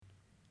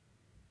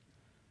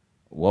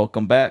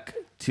Welcome back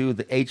to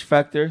the H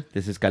Factor.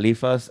 This is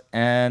Califas,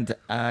 and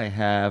I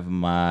have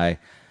my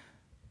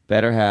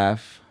better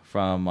half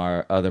from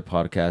our other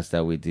podcast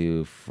that we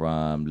do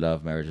from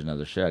Love, Marriage, and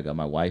Other Shit. I got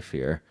my wife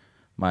here,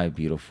 my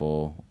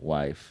beautiful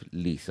wife,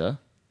 Lisa.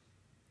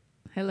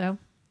 Hello.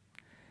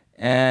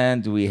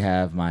 And we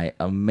have my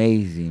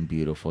amazing,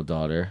 beautiful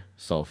daughter,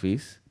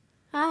 Sophie's.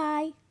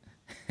 Hi.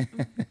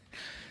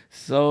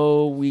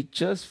 So we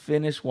just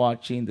finished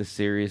watching the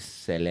series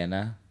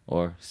Selena,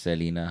 or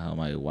Selena, how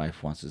my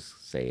wife wants to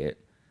say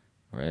it.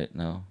 Right?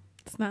 No?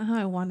 It's not how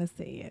I want to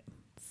say it.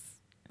 It's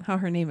how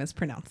her name is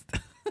pronounced.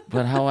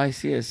 But how I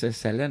see it, it says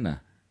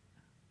Selena.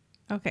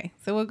 Okay,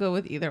 so we'll go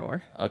with either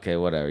or. Okay,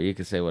 whatever. You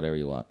can say whatever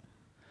you want.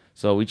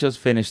 So we just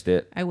finished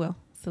it I will.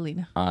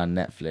 Selena. on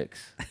Netflix.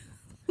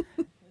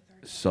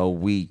 So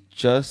we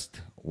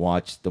just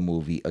watched the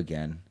movie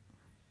again.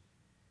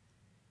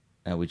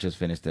 And we just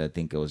finished it. I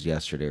think it was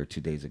yesterday or 2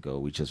 days ago.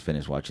 We just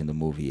finished watching the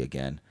movie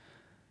again.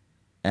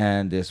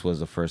 And this was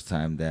the first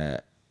time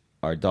that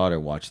our daughter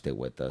watched it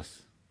with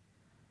us.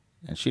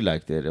 And she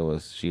liked it.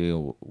 She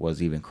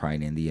was even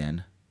crying in the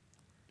end.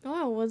 No,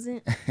 I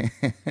wasn't.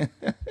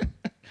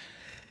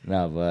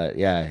 No, but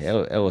yeah,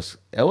 it was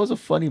a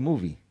funny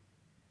movie.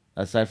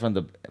 Aside from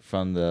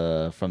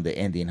the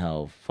ending,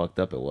 how fucked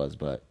up it was,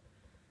 but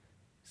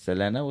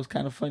Selena was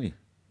kind of funny.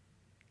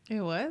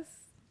 It was?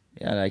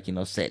 Yeah, like,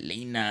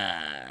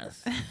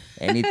 Selena's.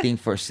 Anything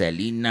for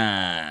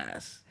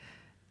Selena's.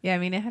 Yeah, I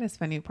mean, it had its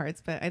funny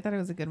parts, but I thought it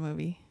was a good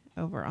movie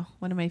overall.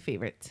 One of my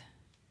favorites.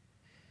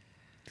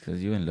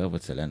 Because you're in love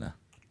with Selena.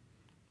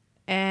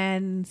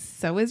 And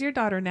so is your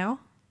daughter now.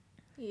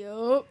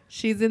 Yup.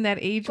 She's in that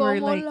age where,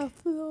 Como like, la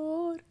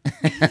flor.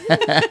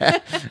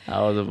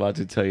 I was about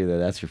to tell you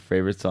that's your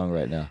favorite song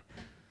right now.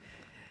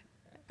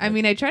 I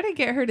mean, I tried to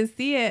get her to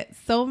see it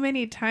so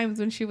many times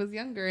when she was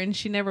younger, and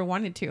she never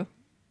wanted to.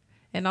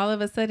 And all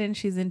of a sudden,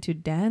 she's into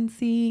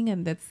dancing,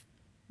 and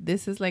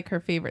this is like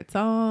her favorite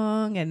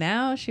song, and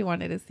now she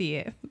wanted to see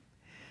it.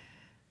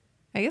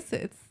 I guess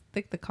it's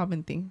like the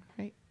common thing,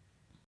 right?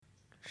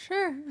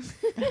 Sure.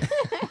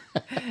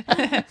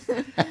 I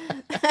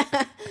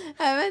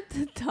meant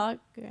to talk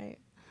right.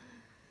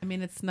 I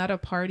mean, it's not a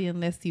party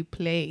unless you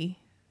play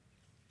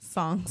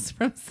songs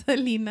from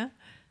Selena.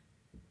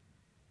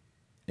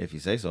 If you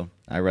say so.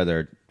 I'd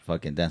rather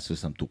fucking dance to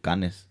some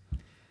tucanes.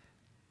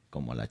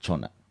 Como la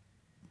chona.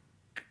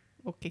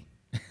 Okay.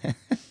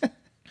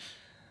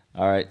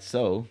 All right,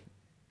 so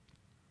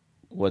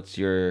what's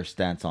your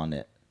stance on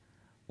it?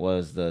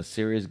 Was the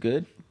series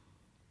good?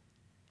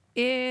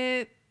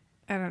 I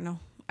don't know.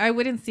 I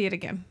wouldn't see it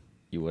again.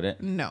 You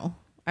wouldn't? No,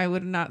 I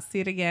would not see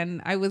it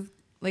again. I was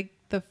like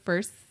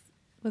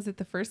was it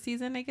the first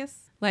season, I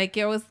guess? Like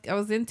I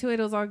was into it.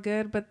 It was all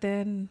good. But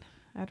then,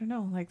 I don't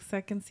know, like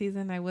second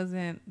season, I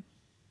wasn't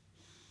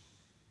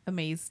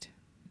amazed.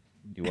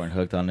 You weren't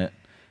hooked on it?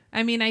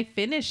 I mean, I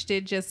finished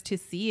it just to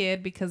see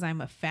it because I'm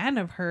a fan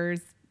of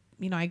hers.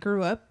 I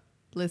grew up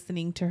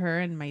listening to her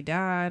and my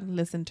dad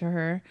listened to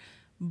her.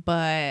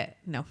 But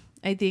no,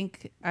 I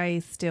think I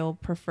still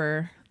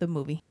prefer the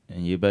movie.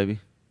 And you, baby?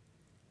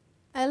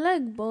 I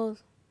like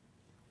both.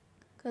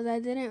 Because I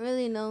didn't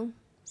really know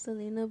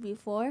Selena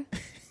before.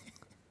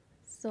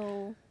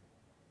 So,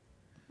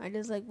 I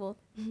just like both.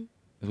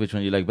 Which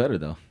one you like better,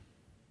 though?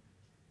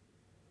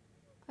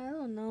 I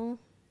don't know.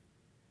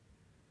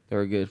 They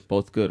were good.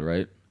 Both good,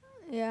 right?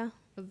 Yeah.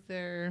 Was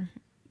there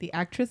the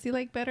actress you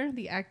like better?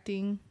 The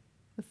acting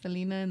with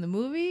Selena in the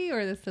movie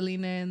or the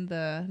Selena in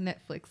the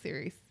Netflix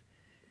series?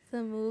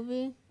 The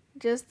movie.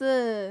 Just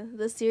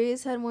the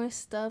series had more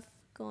stuff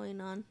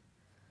going on.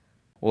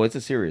 Well, it's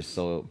a series,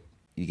 so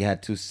you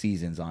had 2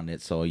 seasons on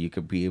it, so you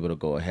could be able to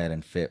go ahead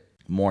and fit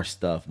more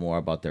stuff, more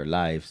about their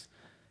lives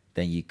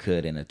than you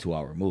could in a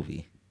 2-hour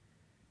movie.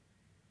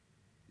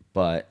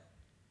 But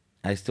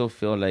I still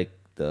feel like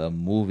the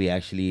movie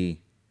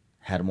actually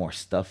had more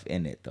stuff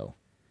in it, though.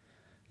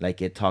 Like,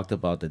 it talked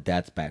about the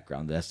dad's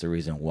background. That's the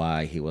reason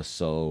why he was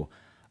so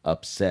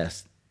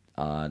obsessed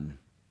on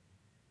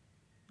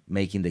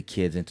making the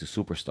kids into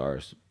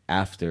superstars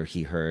after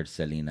he heard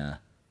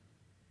Selena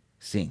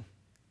sing.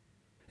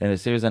 In the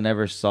series, I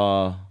never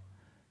saw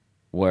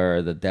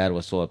where the dad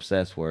was so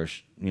obsessed where,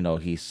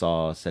 he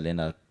saw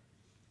Selena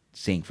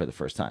sing for the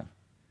first time.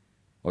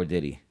 Or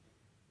did he?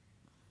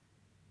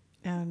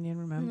 I don't even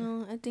remember.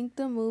 No, I think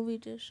the movie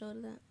just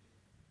showed that.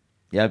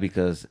 Yeah,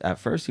 because at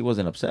first he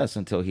wasn't obsessed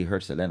until he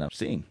heard Selena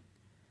sing.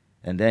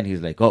 And then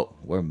he's like, oh,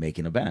 we're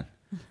making a band.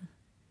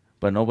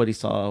 But nobody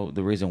saw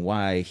the reason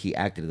why he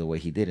acted the way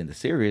he did in the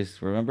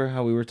series. Remember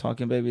how we were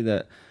talking, baby,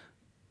 that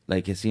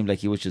like it seemed like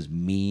he was just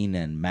mean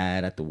and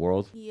mad at the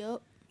world?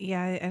 Yup.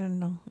 Yeah, I don't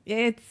know.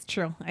 It's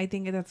true. I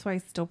think that's why I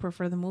still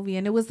prefer the movie.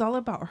 And it was all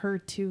about her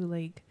too.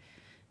 Like,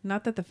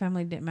 not that the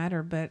family didn't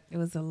matter, but it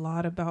was a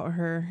lot about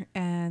her.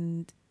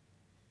 And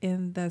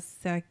in the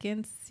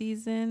second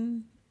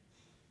season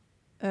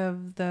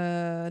of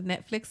the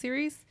Netflix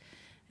series,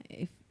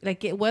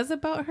 it was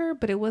about her,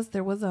 but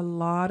there was a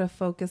lot of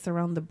focus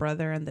around the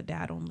brother and the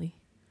dad only.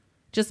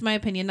 Just my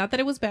opinion. Not that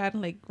it was bad,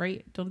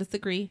 right? Don't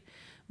disagree.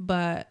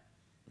 But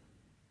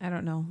I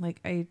don't know.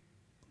 Like I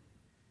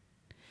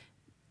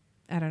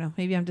don't know.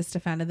 Maybe I'm just a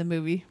fan of the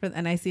movie,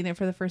 and I seen it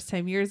for the first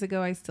time years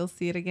ago. I still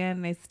see it again,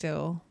 and I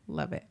still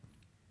love it.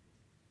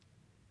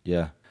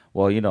 Yeah.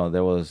 Well,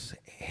 there was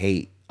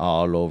hate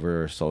all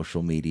over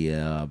social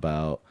media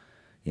about,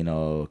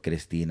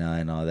 Cristina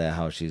and all that,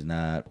 how she's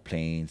not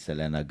playing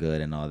Selena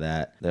good and all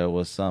that. There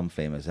was some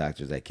famous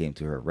actors that came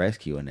to her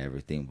rescue and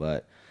everything,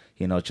 but,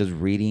 just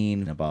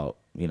reading about,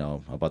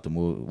 about the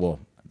movie, well,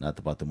 not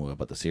about the movie,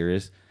 about the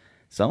series,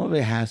 some of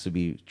it has to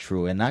be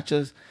true and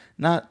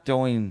not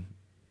throwing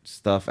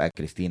stuff at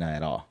Cristina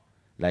at all.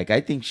 Like, I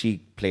think she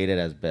played it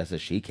as best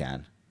as she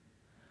can,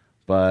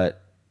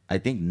 but I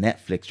think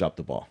Netflix dropped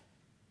the ball.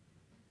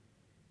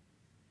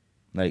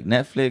 Like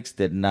Netflix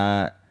did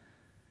not.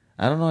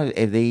 I don't know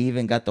if they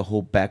even got the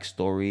whole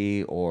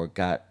backstory or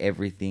got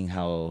everything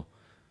how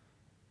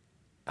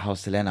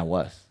Selena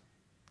was.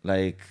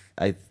 Like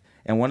I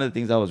and one of the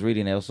things I was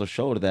reading, it also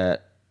showed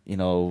that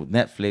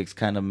Netflix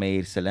kind of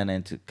made Selena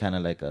into kind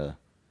of like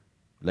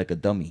a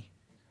dummy.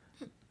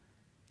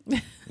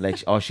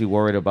 Like all she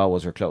worried about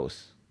was her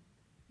clothes.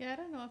 Yeah, I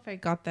don't know if I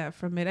got that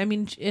from it. I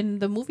mean, in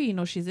the movie,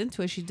 she's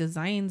into it. She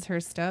designs her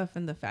stuff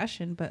and the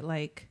fashion, but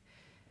like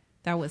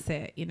that was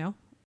it,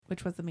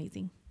 which was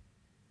amazing.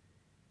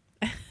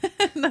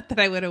 Not that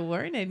I would have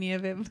worn any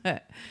of it,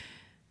 but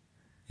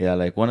Yeah,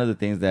 like one of the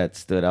things that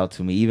stood out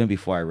to me even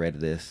before I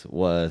read this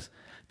was,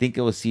 I think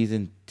it was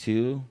season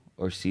 2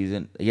 or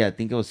season, yeah, I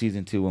think it was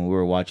season 2 when we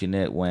were watching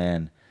it,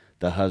 when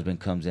the husband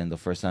comes in the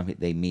first time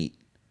they meet,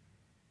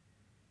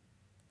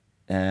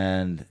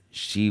 and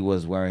she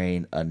was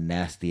wearing a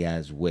nasty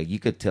ass wig. You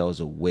could tell it was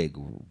a wig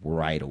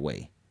right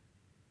away.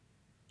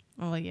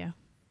 oh yeah,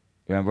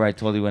 Remember I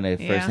told you when it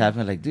first yeah.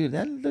 happened, like, dude,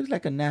 that looks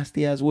like a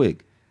nasty ass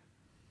wig.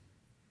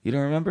 You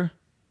don't remember?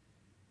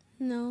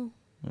 No,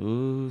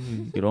 Ooh,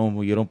 you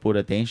don't put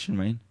attention,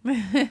 man.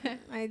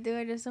 I do.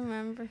 I just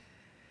remember.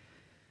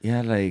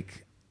 Yeah,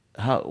 like,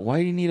 why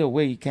do you need a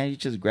wig? Can't you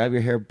just grab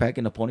your hair back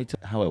in a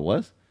ponytail how it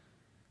was?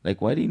 Like,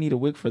 why do you need a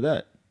wig for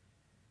that?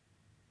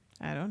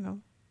 I don't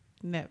know.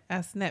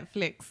 Ask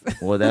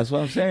Netflix. Well, that's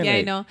what I'm saying. Yeah, I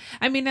Like, know.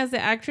 I mean, as the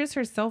actress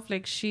herself,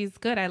 like she's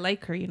good. I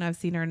like her. I've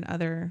seen her in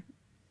other,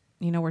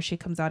 where she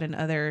comes out in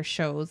other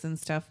shows and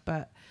stuff.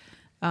 But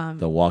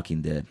The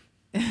Walking Dead.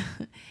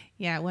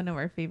 yeah, one of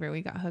our favorite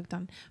we got hooked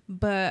on.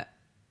 But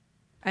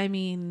I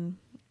mean,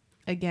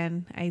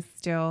 again, I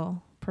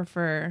still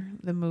prefer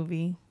the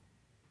movie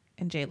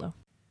and J-Lo.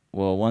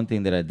 Well, one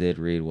thing that I did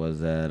read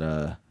was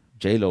that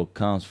J-Lo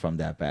comes from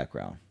that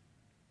background.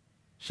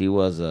 She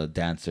was a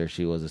dancer.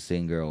 She was a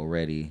singer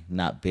already.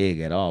 Not big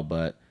at all,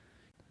 but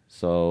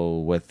so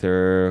with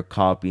her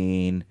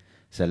copying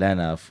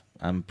Selena,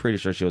 I'm pretty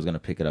sure she was going to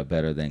pick it up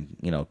better than,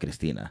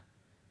 Cristina.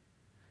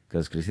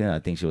 Because Cristina, I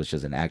think she was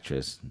just an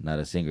actress, not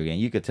a singer. And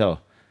you could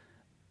tell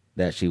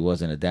that she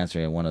wasn't a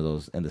dancer in one of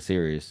those in the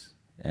series.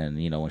 And,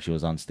 when she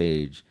was on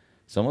stage,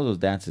 some of those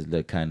dances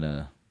look kind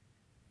of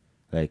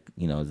like,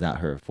 it's not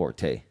her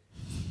forte.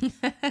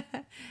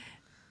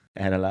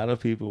 And a lot of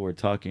people were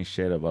talking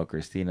shit about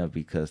Christina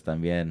because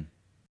también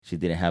she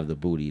didn't have the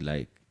booty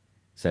like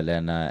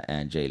Selena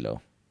and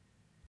J-Lo.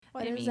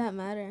 Why I does mean, that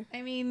matter?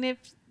 I mean, if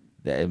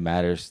That it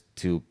matters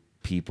to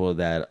people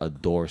that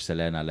adore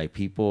Selena. Like,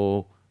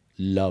 people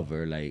love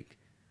her. Like,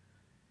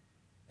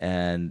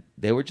 and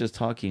they were just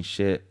talking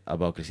shit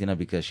about Christina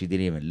because she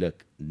didn't even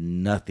look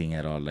nothing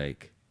at all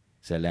like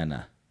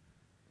Selena.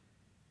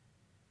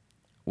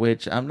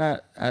 Which I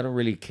don't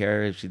really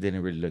care if she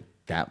didn't really look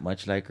that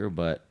much like her,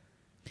 but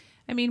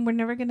I mean, we're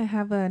never gonna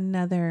have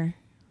another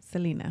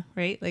Selena,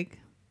 right? Like,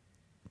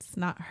 it's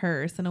not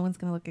her, so no one's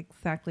gonna look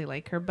exactly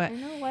like her. I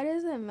know. Why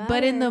does it matter?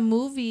 But in the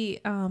movie,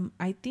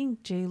 I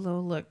think J-Lo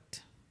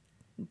looked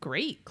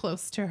great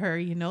close to her.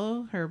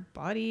 Her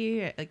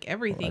body, like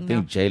everything. I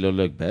think J-Lo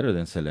looked better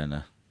than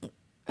Selena.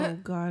 Oh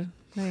God,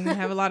 now you're gonna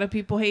have a lot of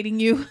people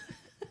hating you.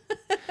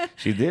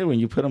 She did when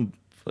you put them,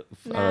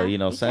 Nah, you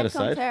side to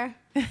can't side.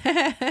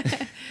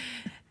 compare.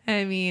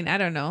 I mean, I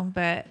don't know,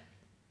 but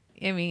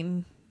I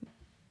mean,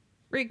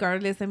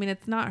 regardless, I mean,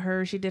 it's not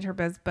her. She did her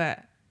best,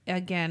 but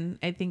again,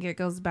 I think it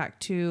goes back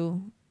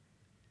to,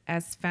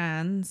 as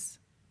fans,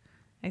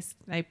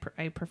 I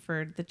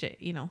preferred the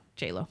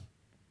J-Lo.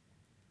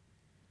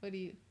 What do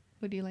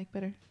you like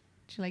better?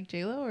 Do you like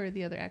J-Lo or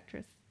the other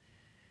actress?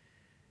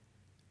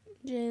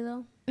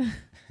 J-Lo.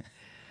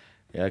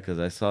 Yeah, because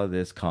I saw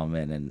this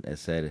comment and it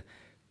said,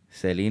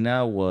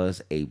 Selena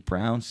was a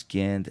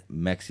brown-skinned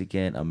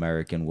Mexican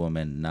American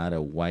woman, not a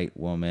white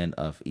woman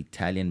of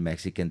Italian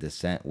Mexican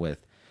descent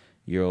with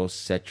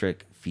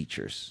Eurocentric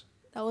features.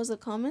 That was a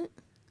comment?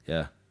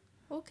 Yeah.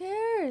 Who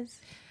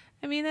cares?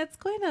 I mean, that's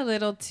going a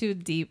little too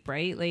deep,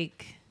 right?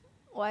 Like,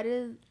 Why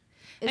did...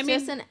 It's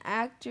just an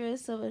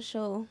actress of a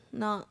show,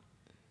 not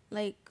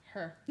like...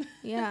 her.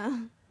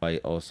 Yeah. I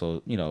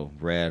also,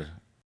 read,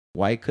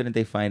 why couldn't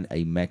they find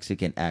a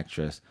Mexican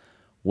actress?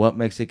 What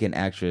Mexican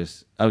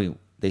actress,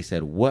 they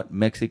said, what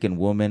Mexican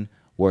woman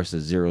wears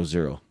a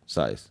 00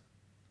 size?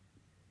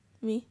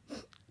 Me.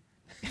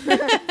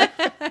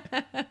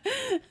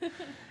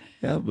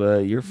 Yeah,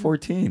 but you're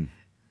 14.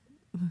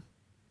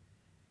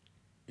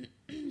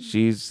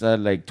 She's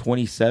like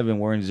 27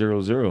 wearing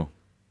 00.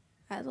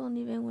 I don't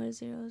even wear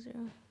 00.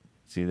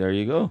 See, there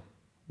you go.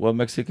 What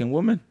Mexican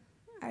woman?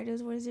 I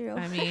just wear 0.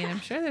 I mean, I'm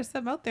sure there's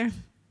some out there.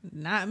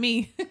 Not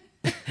me.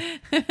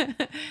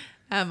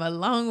 I'm a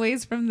long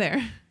ways from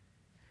there.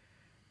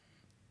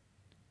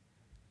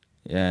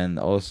 And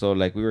also,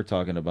 like we were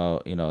talking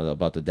about,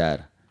 about the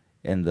dad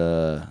in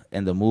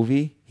the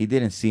movie, he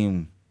didn't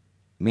seem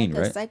mean, Like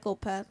a right?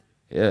 psychopath.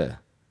 Yeah.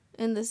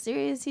 In the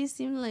series, he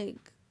seemed like,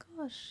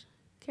 gosh,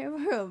 give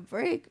her a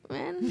break,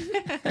 man.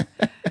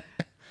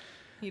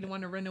 You'd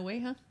want to run away,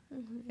 huh?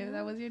 If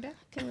that was your dad?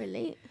 Can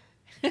relate.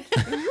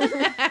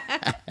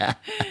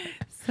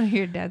 So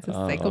your dad's a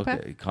psychopath?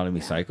 Okay. Calling me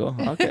Yeah. psycho?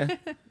 Okay.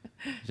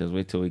 Just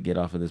wait till we get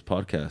off of this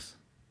podcast.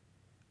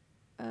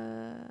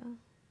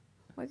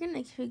 We're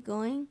gonna keep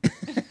going.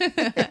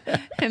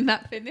 And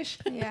not finish?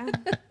 Yeah.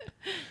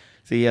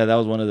 See, yeah, that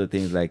was one of the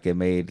things. Like, it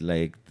made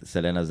like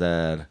Selena's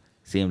dad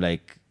seem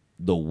like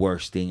the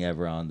worst thing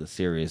ever on the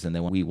series. And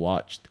then when we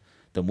watched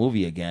the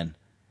movie again,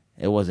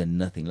 it wasn't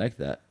nothing like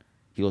that.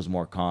 He was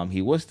more calm.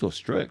 He was still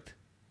strict,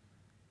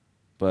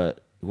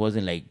 but it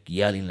wasn't like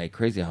yelling like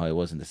crazy how it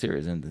was in the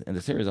series. In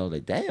the series, I was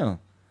like, damn,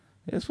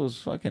 this was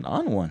fucking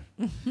on one.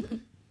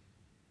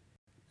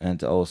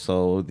 And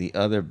also the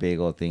other big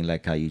old thing,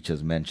 like how you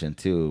just mentioned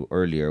too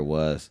earlier,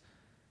 was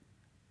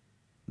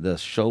the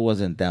show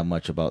wasn't that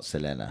much about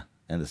Selena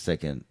in the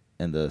second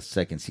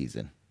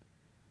season.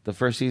 The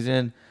first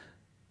season,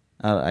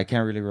 I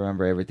can't really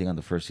remember everything on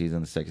the first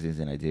season. The second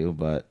season, I do,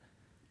 but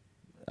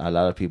a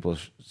lot of people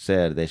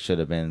said they should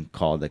have been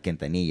called the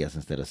Quintanillas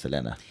instead of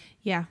Selena.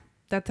 Yeah,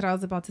 that's what I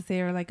was about to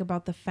say, or like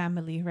about the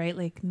family, right?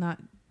 Like not,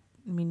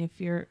 I mean, if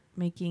you're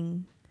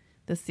making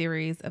the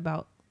series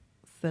about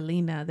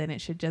Selena, then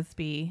it should just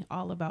be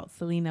all about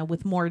Selena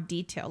with more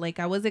detail. Like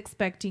I was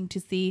expecting to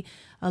see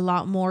a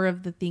lot more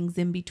of the things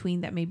in between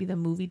that maybe the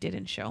movie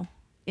didn't show,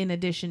 in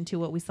addition to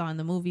what we saw in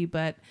the movie,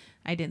 but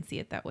I didn't see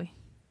it that way.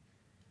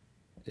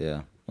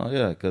 Yeah. Oh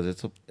yeah, because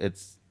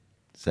it's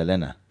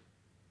Selena.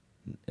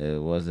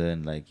 It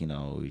wasn't like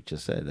we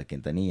just said the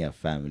Quintanilla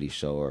family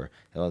show, or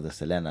it was the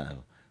Selena.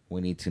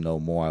 We need to know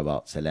more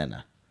about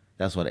Selena.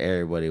 That's what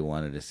everybody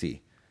wanted to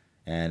see,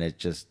 and it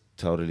just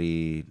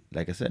totally,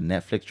 like I said,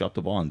 Netflix dropped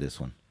the ball on this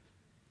one.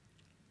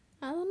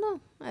 I don't know.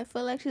 I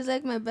feel like she's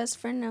like my best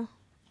friend now.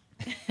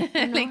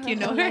 Like you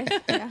know whole her.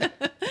 life. Yeah.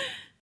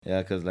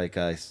 Yeah, because like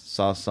I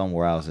saw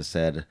somewhere else, it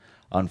said,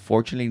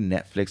 unfortunately,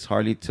 Netflix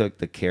hardly took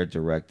the care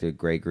director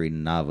Gregory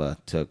Nava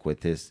took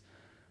with his,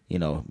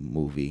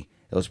 movie.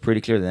 It was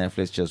pretty clear that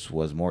Netflix just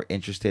was more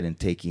interested in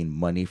taking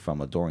money from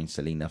adoring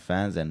Selena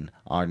fans and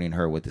honoring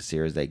her with a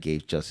series that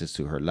gave justice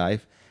to her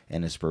life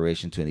and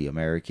inspiration to the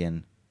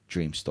American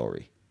dream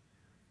story.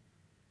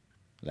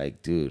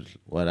 Like, dude,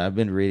 what I've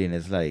been reading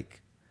is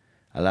like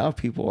a lot of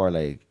people are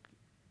like,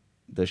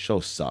 the show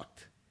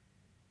sucked.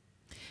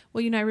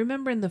 Well, I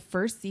remember in the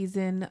first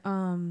season,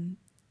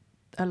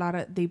 a lot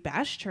of they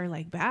bashed her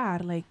like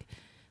bad. Like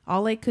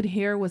all I could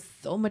hear was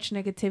so much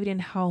negativity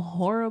and how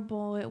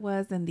horrible it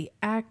was and the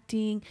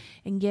acting,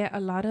 and yet a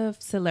lot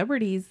of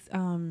celebrities,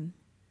 The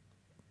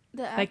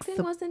like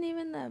acting wasn't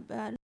even that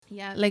bad.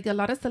 yeah, like a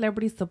lot of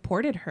celebrities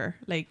supported her.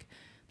 Like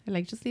they're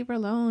like, just leave her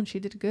alone. She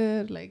did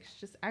good. Like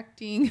she's just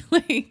acting,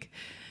 like,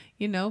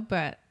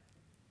 but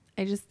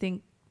I just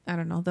think, I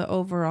don't know, the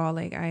overall,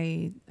 like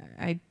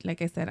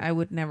like I said, I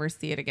would never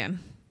see it again.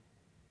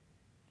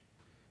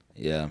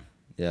 Yeah,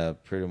 yeah,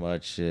 pretty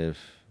much. If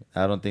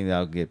I don't think that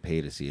I'll get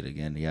paid to see it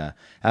again. Yeah,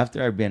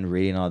 after I've been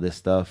reading all this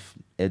stuff,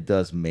 it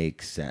does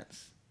make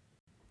sense.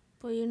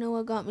 But you know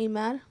what got me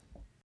mad?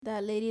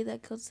 That lady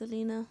that killed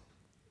Selena.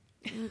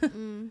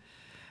 Mm-mm.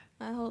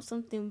 I hope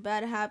something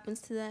bad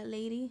happens to that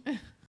lady.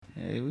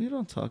 Hey, we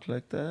don't talk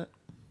like that.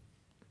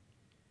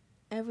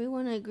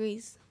 Everyone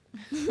agrees.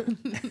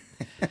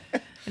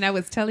 And I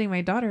was telling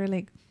my daughter,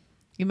 like,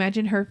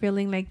 imagine her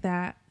feeling like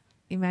that.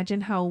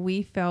 Imagine how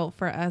we felt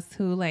for us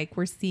who like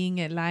were seeing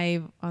it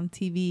live on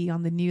TV,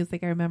 on the news.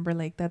 Like I remember,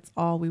 like that's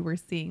all we were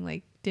seeing.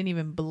 Like didn't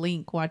even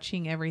blink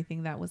watching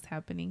everything that was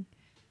happening.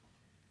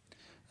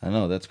 I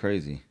know, that's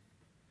crazy.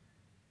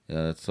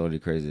 Yeah, that's totally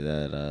crazy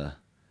that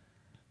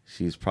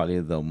she's probably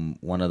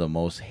one of the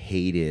most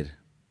hated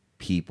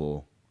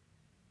people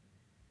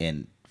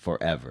in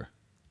forever.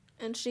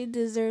 And she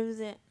deserves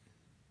it.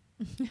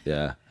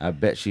 Yeah, I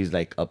bet she's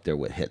like up there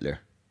with Hitler.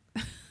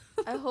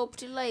 I hope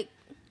she like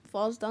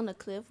falls down a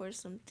cliff or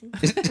something.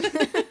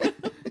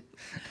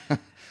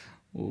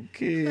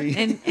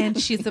 Okay. And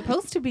she's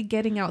supposed to be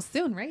getting out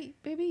soon, right,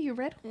 baby? You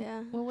read?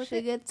 Yeah. What was she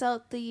it? gets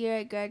out the year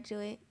I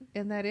graduate.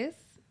 And that is?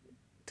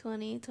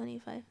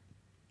 2025.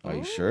 Are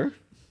you sure?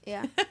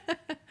 Yeah.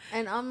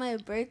 And on my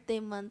birthday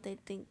month, I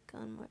think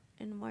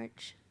in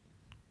March.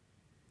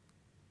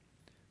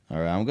 All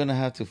right, I'm gonna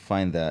have to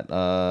find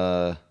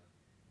that.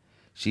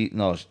 She's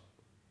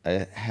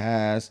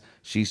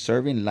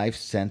serving life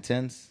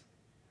sentence.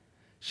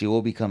 She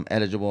will become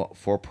eligible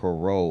for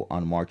parole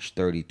on March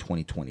 30,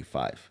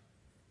 2025.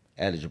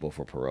 Eligible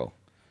for parole.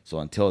 So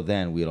until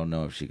then, we don't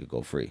know if she could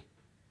go free.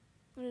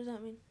 What does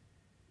that mean?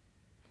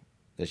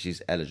 That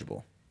she's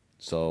eligible.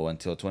 So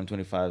until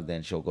 2025,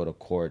 then she'll go to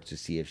court to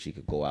see if she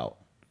could go out.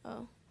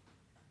 Oh.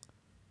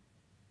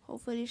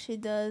 Hopefully she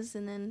does,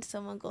 and then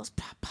someone goes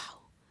pow pow.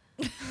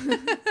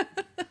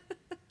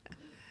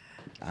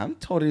 I'm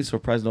totally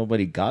surprised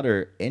nobody got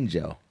her in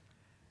jail.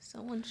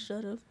 Someone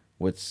should have.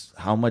 With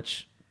how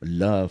much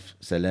love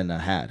Selena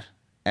had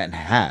and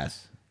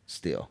has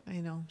still. I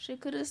know. She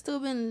could have still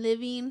been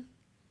living.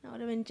 I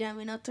would have been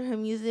jamming out to her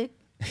music.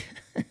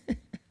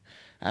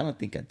 I don't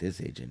think at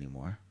this age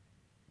anymore.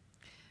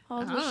 How I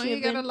old don't was know. she You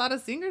have got a been? lot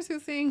of singers who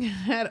sing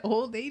at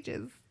old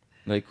ages.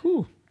 Like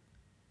who?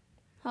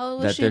 How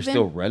old was That she they're have been?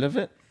 still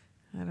relevant?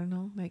 I don't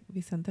know, like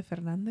Vicente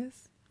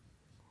Fernandez.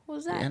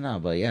 Who's that? Yeah, no,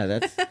 but yeah,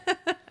 that's.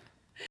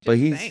 But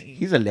saying.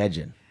 he's a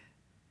legend.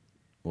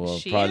 Well,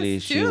 She probably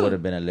is, she too. would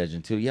have been a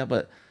legend too. Yeah,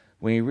 but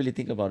when you really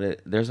think about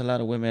it, there's a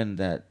lot of women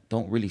that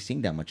don't really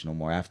sing that much no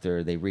more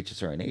after they reach a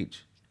certain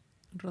age.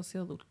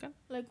 Rocío Dúrcal.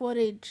 Like what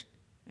age?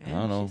 I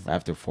don't know,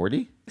 after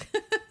 40?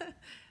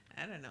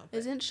 I don't know.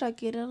 Isn't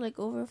Shakira like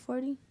over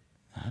 40?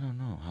 I don't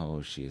know how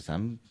old she is.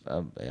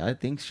 I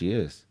think she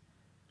is.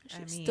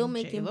 She's still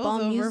making J-Lo's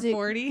bomb over music.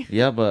 40.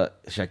 Yeah,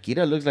 but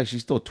Shakira looks like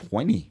she's still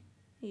 20.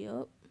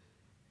 Yup.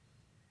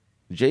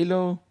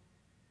 J-Lo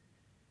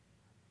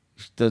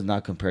does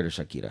not compare to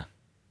Shakira.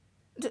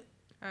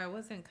 I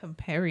wasn't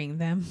comparing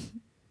them.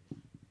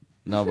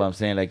 No, but I'm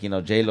saying like,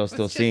 J-Lo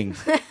still just-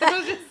 sings. I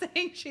was just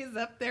saying she's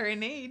up there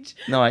in age.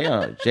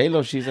 No,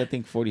 J-Lo, she's I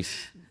think 40.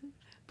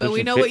 But we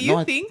pushing know what you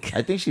I think.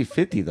 I think she's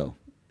 50 though.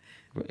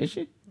 Is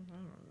she?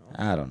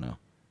 I don't know.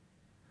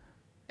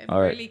 I All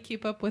right. barely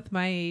keep up with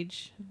my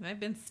age. I've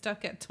been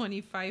stuck at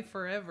 25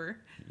 forever.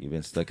 You've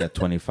been stuck at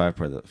 25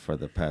 for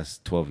the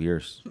past 12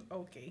 years.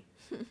 Okay.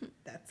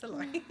 That's a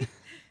lie.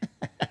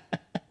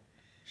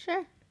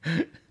 Sure.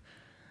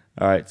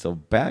 All right, so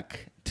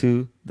back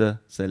to the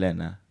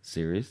Selena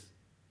series.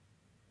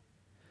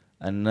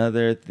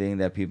 Another thing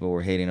that people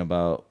were hating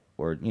about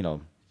or,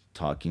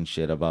 talking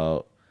shit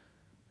about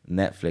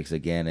Netflix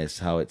again is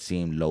how it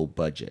seemed low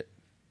budget.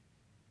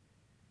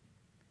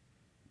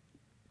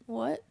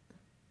 What?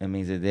 It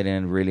means it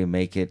didn't really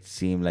make it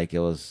seem like it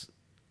was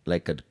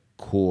like a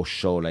cool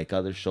show like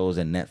other shows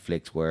in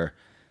Netflix where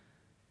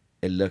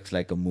it looks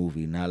like a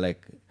movie. Not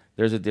like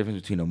there's a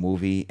difference between a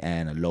movie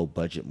and a low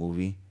budget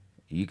movie.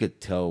 You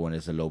could tell when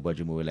it's a low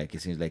budget movie. Like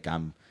it seems like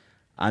I'm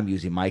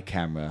using my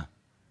camera,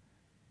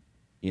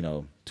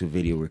 to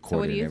video record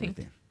what do and you everything.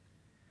 think?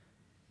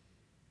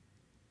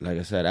 Like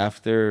I said,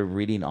 after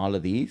reading all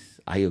of these,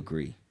 I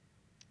agree.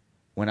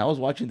 When I was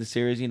watching the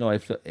series,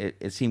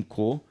 it seemed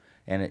cool.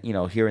 And,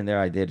 here and there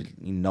I did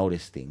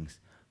notice things.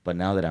 But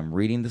now that I'm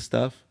reading the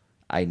stuff,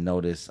 I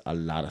notice a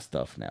lot of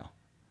stuff now.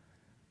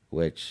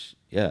 Which,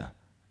 yeah,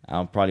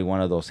 I'm probably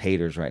one of those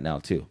haters right now,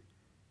 too.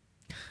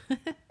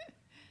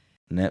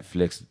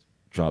 Netflix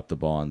dropped the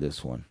ball on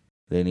this one.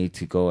 They need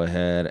to go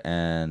ahead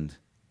and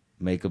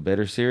make a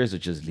better series or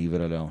just leave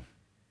it alone.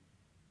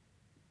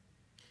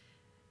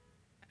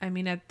 I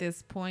mean, at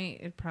this point,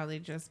 it'd probably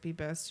just be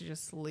best to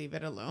just leave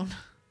it alone.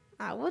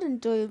 I would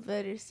enjoy a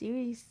better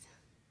series.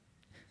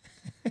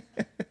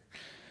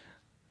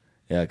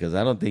 Yeah, because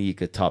I don't think you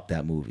could top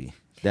that movie.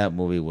 That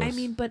movie was... I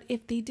mean, but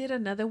if they did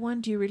another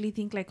one, do you really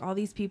think like all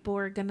these people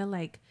are gonna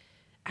like?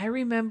 I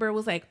remember it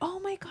was like, oh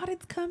my god,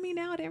 it's coming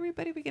out!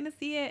 Everybody, we're gonna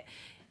see it.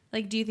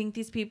 Like, do you think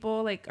these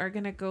people like are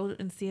gonna go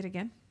and see it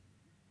again,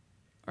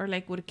 or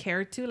like would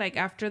care to like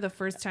after the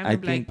first time? I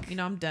I'm like, think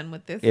I'm done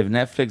with this. if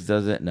Netflix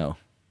does it, no.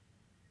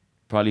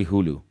 Probably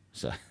Hulu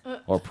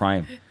or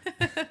Prime.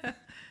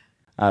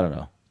 I don't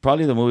know.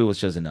 Probably the movie was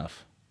just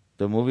enough.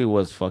 The movie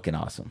was fucking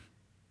awesome.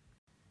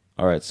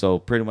 All right, so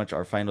pretty much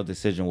our final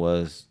decision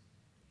was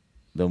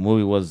the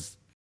movie was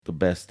the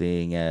best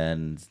thing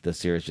and the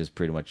series just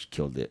pretty much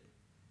killed it.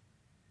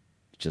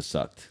 It just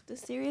sucked. The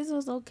series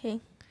was okay.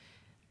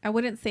 I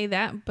wouldn't say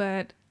that,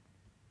 but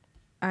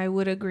I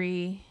would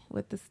agree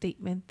with the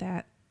statement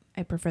that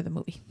I prefer the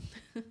movie.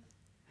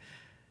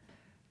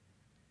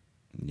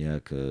 Yeah,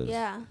 because...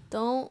 Yeah.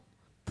 Don't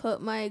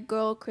put my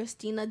girl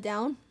Christina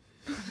down.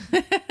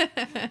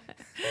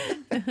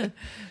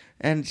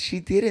 And she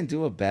didn't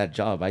do a bad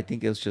job. I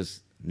think it was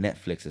just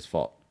Netflix's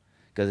fault.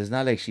 Because it's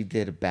not like she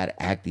did bad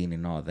acting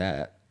and all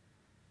that.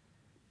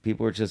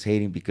 People were just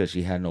hating because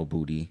she had no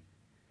booty.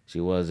 She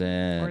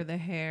wasn't... Or the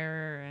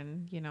hair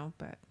and,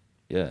 but...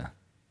 Yeah.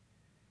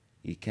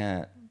 You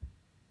can't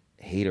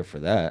hate her for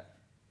that.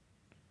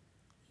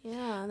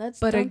 Yeah, that's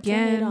But dumb to hate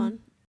again, on.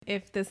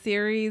 if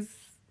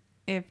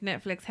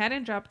Netflix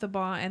hadn't dropped the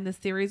ball and the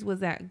series was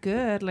that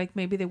good, like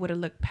maybe they would have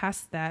looked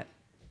past that,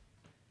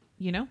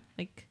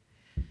 like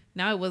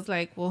now it was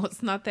like, well,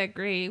 it's not that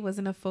great. It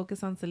wasn't a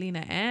focus on Selena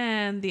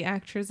and the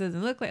actress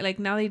doesn't look like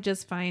now they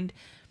just find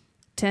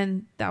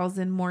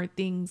 10,000 more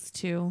things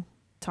to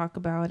talk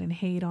about and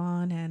hate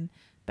on and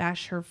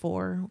bash her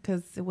for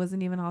because it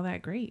wasn't even all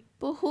that great.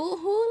 But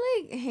who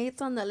like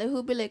hates on that? Like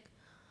who be like,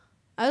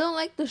 I don't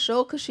like the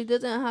show because she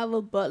doesn't have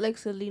a butt like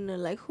Selena.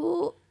 Like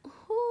who,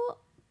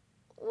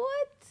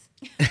 what?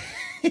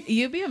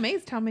 You'd be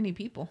amazed how many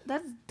people.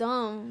 That's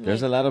dumb.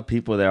 There's Like, a lot of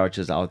people that are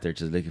just out there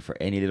just looking for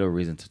any little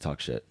reason to talk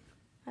shit.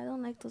 I don't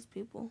like those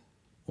people.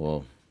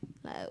 Well,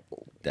 Like,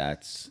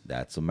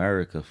 that's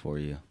America for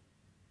you.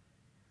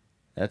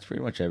 That's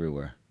pretty much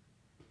everywhere.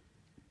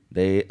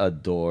 They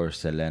adore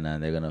Selena,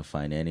 and they're gonna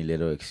find any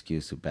little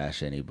excuse to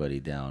bash anybody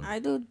down. I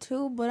do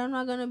too, but I'm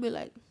not gonna be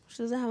like,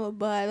 she doesn't have a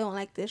butt. I don't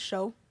like this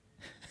show.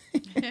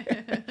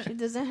 She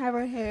doesn't have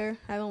her hair.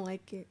 I don't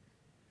like it.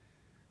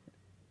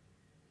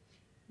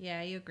 Yeah,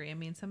 I agree. I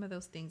mean, some of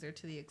those things are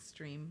to the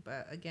extreme,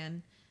 but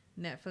again,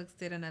 Netflix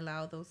didn't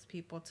allow those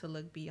people to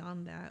look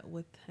beyond that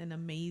with an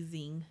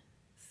amazing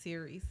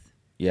series.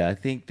 Yeah, I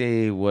think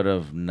they would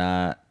have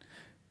not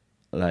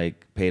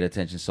like paid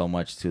attention so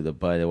much to the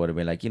butt. They would have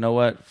been like, you know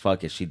what,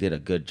 fuck it, she did a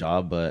good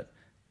job, but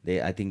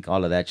I think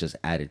all of that just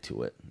added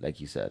to it, like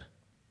you said.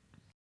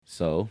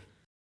 So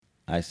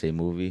I say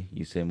movie,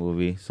 you say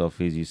movie,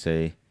 Sophie's you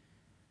say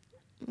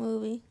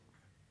Movie.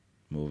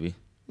 movie.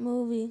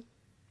 Movie.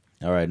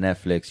 All right,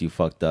 Netflix, you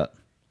fucked up.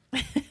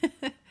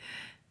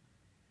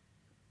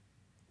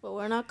 But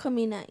we're not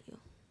coming at you.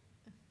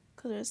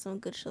 Because there's some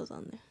good shows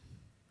on there.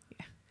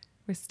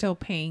 We're still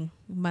paying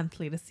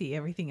monthly to see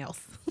everything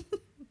else.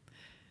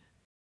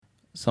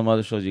 Some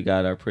other shows you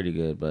got are pretty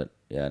good, but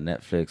yeah,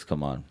 Netflix,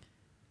 come on.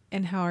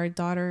 And how our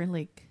daughter,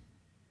 like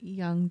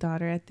young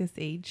daughter at this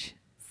age,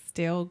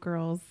 still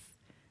girls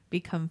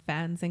become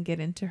fans and get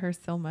into her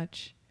so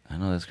much I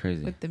know, that's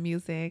crazy. with the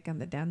music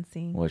and the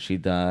dancing. Well, she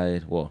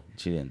died. Well,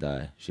 she didn't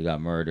die. She got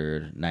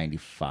murdered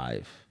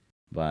 95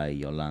 by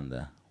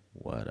Yolanda.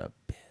 What a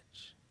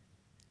bitch.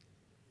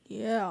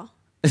 Yeah.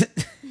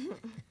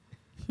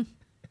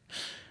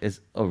 It's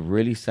a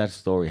really sad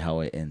story how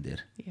it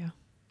ended. Yeah.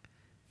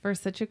 For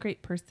such a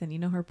great person, you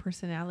know, her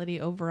personality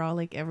overall,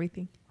 like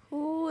everything.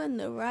 Who in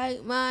the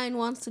right mind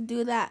wants to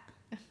do that?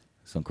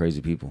 Some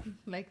crazy people.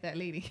 Like that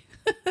lady.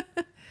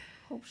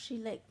 Hope she,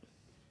 like,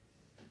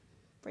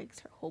 breaks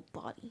her whole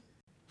body.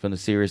 From the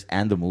series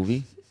and the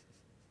movie,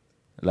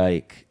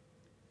 like,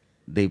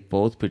 they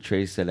both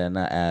portray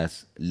Selena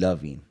as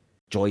loving,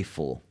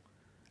 joyful.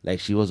 Like,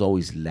 she was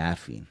always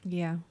laughing.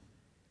 Yeah.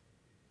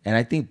 And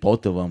I think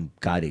both of them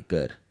got it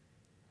good.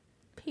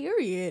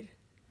 Period.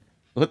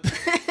 What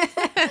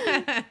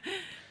the-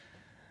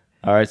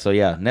 All right, so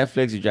yeah,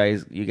 Netflix,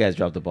 you guys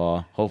dropped the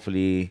ball.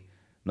 Hopefully,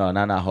 no,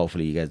 not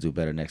hopefully, you guys do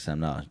better next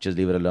time. No, just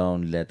leave it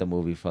alone. Let the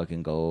movie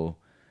fucking go.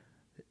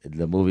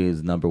 The movie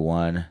is number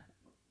one.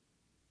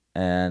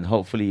 And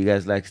hopefully you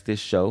guys like this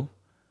show.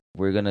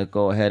 We're going to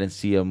go ahead and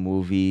see a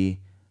movie,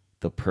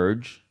 The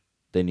Purge,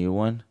 the new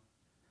one.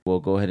 We'll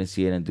go ahead and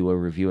see it and do a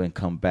review and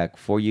come back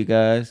for you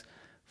guys.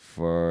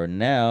 For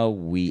now,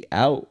 we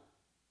out.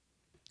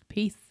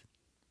 Peace.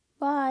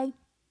 Bye.